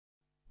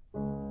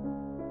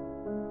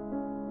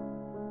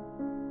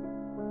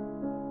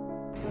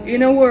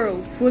In a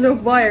world full of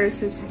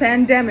viruses,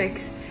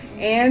 pandemics,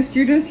 and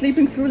students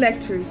sleeping through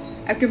lectures,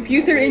 a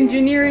computer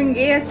engineering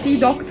AST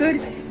doctor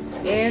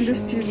and a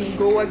student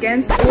go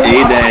against all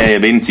ايه ده يا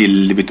بنتي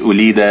اللي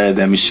بتقوليه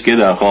ده مش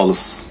كده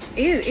خالص.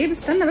 ايه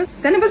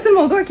استنى بس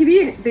الموضوع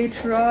كبير. They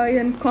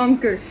try and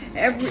conquer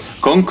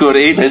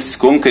ايه بس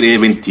conquer ايه يا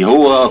بنتي؟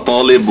 هو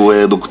طالب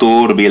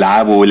ودكتور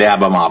بيلعبوا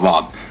لعبة مع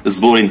بعض.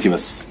 اصبر انت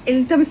بس.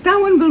 انت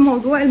مستهون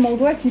بالموضوع.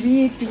 الموضوع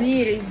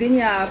كبير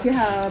الدنيا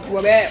فيها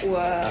وباء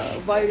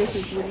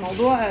وفيروسز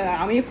والموضوع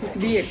عميق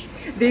وكبير.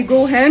 They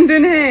go hand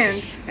in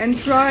hand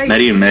and try.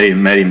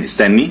 مريم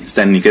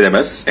استني كده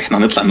بس. احنا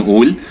هنطلع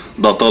نقول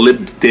ده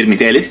طالب ترم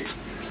تالت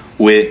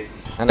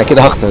انا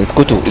كده هخسر.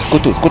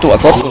 اسكتوا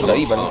اصواتكم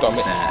غريبه اللي انتوا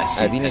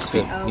قاعدين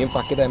اسفين.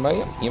 ينفع كده يا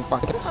مايا؟ ينفع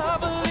كده؟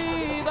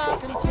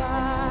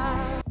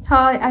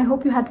 Hi, I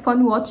hope you had fun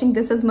watching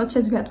this as much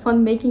as we had fun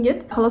making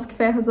it. خلاص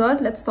كفاية هزار.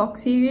 Let's talk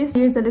serious.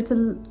 Here's a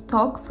little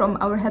talk from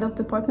our head of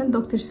department,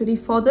 Dr.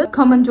 Sharif Fadel.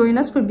 Come and join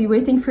us. We'll be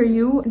waiting for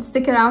you. And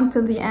stick around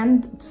till the end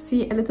to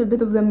see a little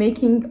bit of the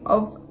making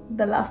of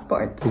the last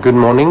part. Good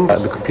morning.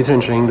 The computer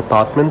engineering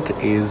department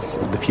is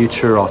the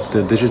future of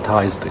the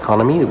digitized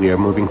economy. We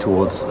are moving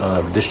towards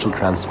digital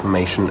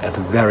transformation at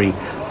a very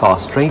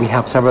fast rate. We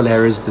have several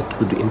areas that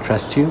would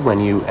interest you when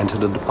you enter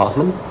the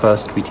department.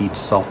 First, we teach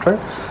software.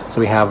 So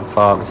we have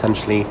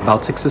essentially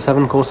about 6 to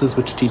 7 courses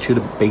which teach you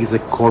the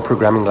basic core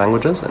programming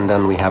languages, and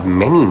then we have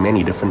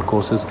many different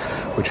courses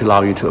which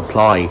allow you to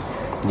apply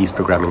these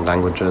programming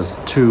languages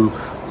to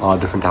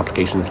different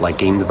applications like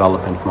game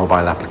development,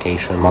 mobile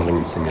application, modeling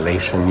and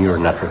simulation,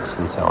 neural networks,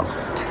 and so on.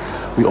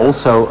 We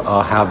also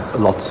have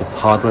lots of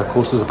hardware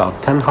courses, about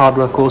 10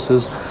 hardware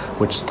courses,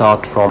 which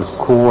start from the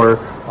core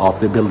of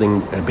the building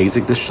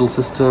basic digital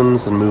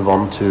systems and move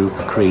on to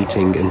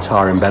creating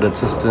entire embedded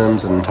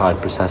systems and entire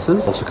processes.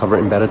 Also cover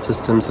embedded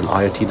systems and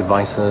IoT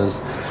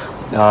devices.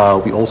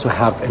 We also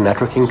have a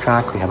networking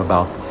track. We have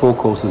about 4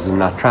 courses in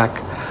that track,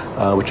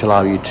 which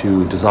allow you to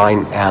design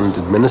and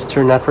administer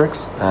networks,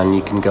 and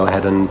you can go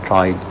ahead and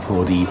try for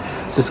the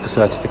Cisco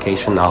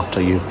certification after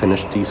you've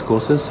finished these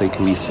courses, so you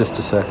can be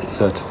Cisco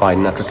certified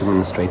network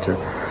administrator.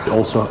 We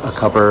also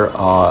cover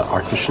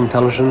artificial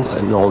intelligence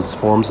in all its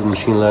forms and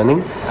machine learning,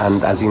 and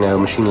as you know,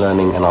 machine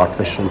learning and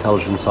artificial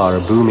intelligence are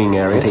a booming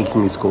area.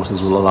 Taking these courses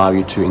will allow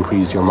you to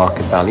increase your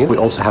market value. We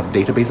also have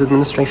database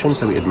administration,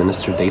 so we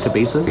administer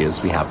databases.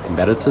 We have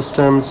embedded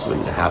systems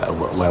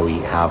where we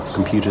have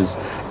computers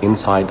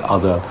inside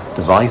other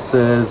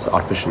devices,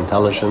 artificial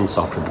intelligence,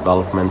 software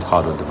development,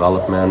 hardware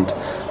development,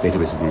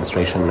 database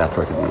administration,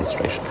 network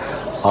administration.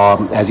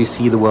 As you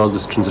see, the world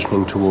is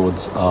transitioning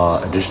towards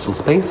a digital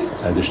space,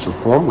 a digital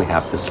form. We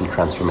have digital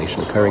transformation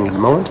occurring at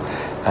the moment,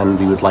 and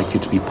we would like you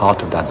to be part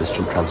of that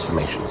digital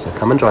transformation. So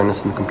come and join us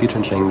in the computer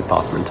engineering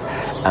department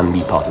and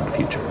be part of the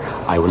future.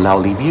 I will now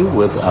leave you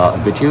with a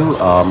video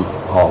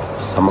of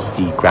some of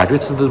the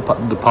graduates of the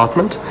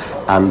department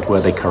and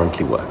where they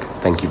currently work.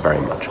 Thank you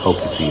very much. Hope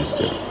to see you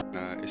soon.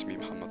 اسمي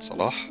محمد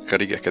صلاح،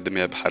 خريج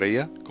أكاديمية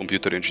بحرية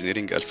كمبيوتر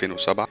انجينيرينج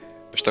 2007.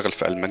 بشتغل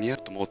في ألمانيا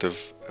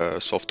اوتوموتيف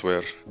سوفت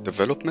وير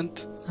ديفلوبمنت.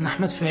 أنا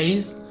أحمد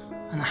فايز،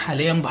 أنا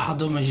حاليا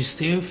بحضر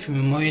ماجستير في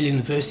ميموريال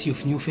يونيفرسيتي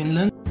اوف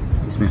نيوفنلاند.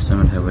 اسمي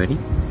حسام الهواري،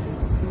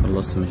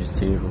 خلصت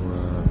ماجستير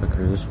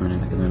وبكالوريوس من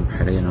الأكاديمية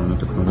البحرية للعلوم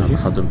والتكنولوجيا.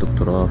 بحضر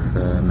دكتوراه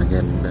في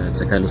مجال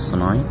الذكاء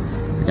الاصطناعي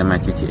في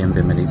جامعة UTM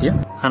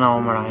بماليزيا. أنا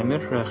عمر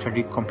عامر،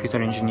 خريج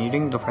كمبيوتر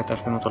انجينيرينج دفعة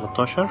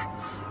 2013.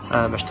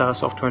 بشتغل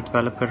سوفت وير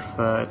ديفلوبر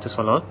في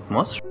اتصالات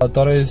مصر.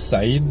 طارق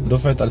السعيد،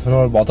 دفعة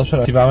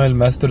 2014. بعمل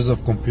ماسترز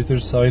اوف كمبيوتر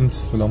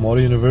ساينس في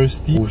لاماري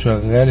يونيفرسيتي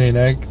وشغال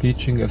هناك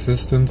تيتشنج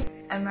اسيستنت.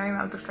 I'm Mariam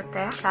Abdul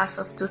Fattah, class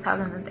of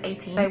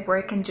 2018. I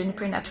work in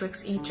Juniper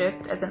Networks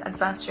Egypt as an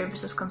advanced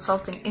services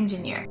consulting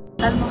engineer.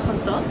 سلمى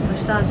خطاب،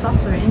 بشتغل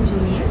سوفت وير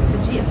انجينير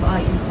في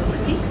GFI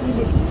انفورماتيك ميدل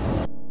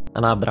ايست.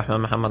 أنا عبد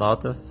الرحمن محمد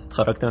عاطف،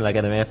 اتخرجت من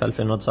الأكاديمية في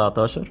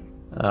 2019.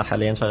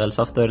 حاليا شغال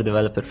سوفت وير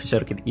ديفلوبر في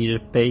شركة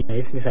ايجيبت باي.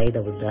 اسمي سعيد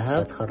أبو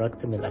الدهب،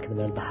 اتخرجت من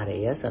الأكاديمية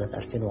البحرية سنة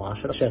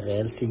 2010.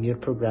 شغال سينيور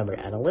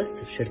بروجرامر اناليست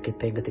في شركة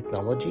بينجو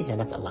تكنولوجي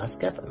هنا في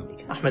ألاسكا في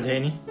أمريكا. أحمد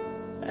هاني.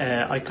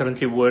 I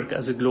currently work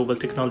as a global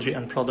technology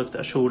and product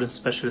assurance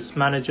specialist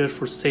manager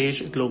for Sage,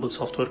 a global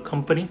software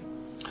company.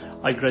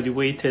 I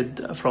graduated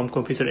from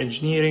computer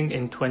engineering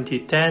in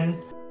 2010.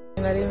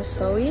 مريم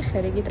الصاوي،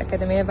 خريجة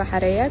أكاديمية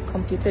بحرية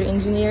كمبيوتر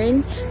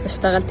انجينيرينج،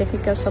 بشتغل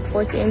تكنيكال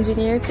سبورت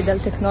انجينير في دال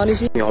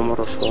تكنولوجي. عمر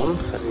رشوان،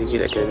 خريج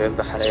الأكاديمية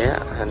البحرية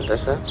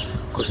هندسة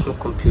قسم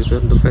الكمبيوتر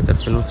دفعة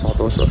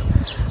 2019.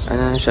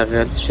 أنا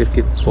شغال في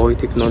شركة باي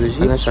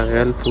تكنولوجي. أنا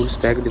شغال فول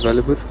ستاك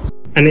ديفلوبر.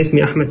 أنا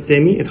اسمي أحمد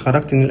سامي،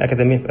 اتخرجت من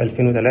الأكاديمية في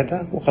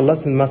 2003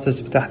 وخلصت الماسترز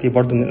بتاعتي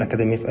برضو من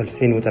الأكاديمية في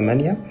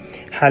 2008.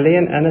 حاليا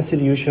أنا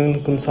سوليوشن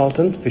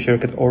كونسلتنت في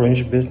شركة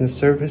أورنج بيزنس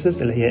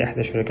سيرفيسز اللي هي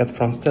إحدى شركات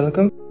فرانس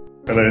تيليكوم.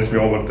 أنا اسمي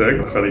عمر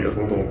تاج، خريج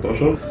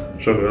 2018،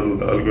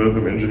 شغال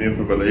الجوريثم انجينير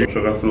في بلاي،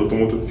 شغال في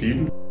الأوتوموتيف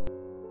فيلد.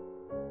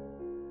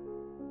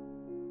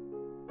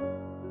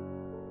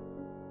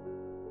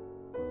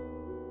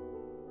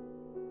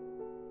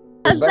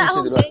 تبانش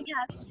هزقهم دلوقتي.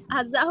 تاني،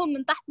 هزقهم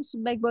من تحت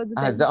الشباك برضه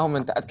تاني. هزقهم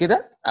من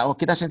كده او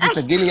كده عشان انت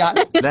تسجلي يعني.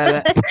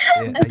 لا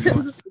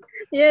ايوه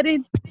يا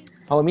ريت.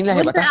 هو مين اللي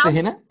هيبقى وانت يا تحت عم؟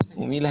 هنا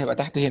ومين اللي هيبقى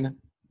تحت هنا؟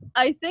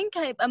 I think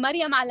هيبقى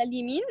مريم على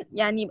اليمين،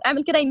 يعني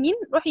اعمل كده يمين،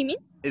 روح يمين.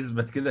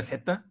 اثبت كده في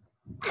حته.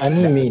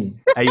 انهي يمين؟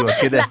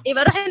 ايوه كده. لا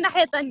يبقى روح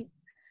الناحيه الثانيه.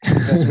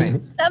 ده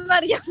شمال. لا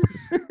مريم.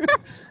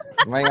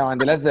 مريم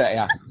عند الازرق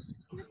يعني.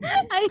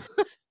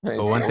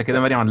 ايوه. هو انت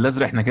كده مريم عند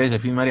الازرق، احنا كده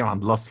شايفين مريم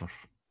عند الاصفر.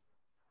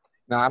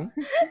 نعم.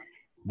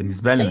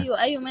 بالنسبه لنا.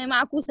 ايوه ما هي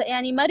معكوسه،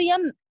 يعني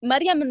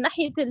مريم من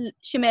ناحيه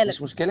الشمال.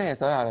 مش مشكله يا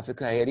ساره، على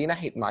فكره هي ليه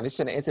ناحيه،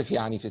 معلش انا اسف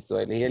يعني في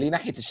السؤال، هي ليه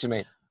ناحيه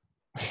الشمال؟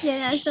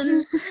 يعني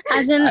عشان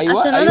ايوه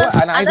عشان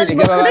ايوه انا عايز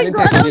الاجابه بقى اللي انت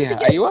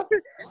هتقوليها. ايوه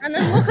انا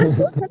المخرج.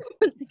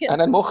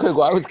 انا المخرج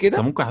وعاوز كده.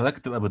 انت ممكن حضرتك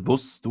تبقى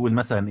بتبص تقول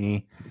مثلا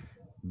ايه،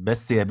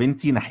 بس يا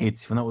بنتي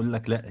ناحيتي، فانا اقول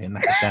لك لا هي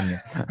الناحيه الثانيه.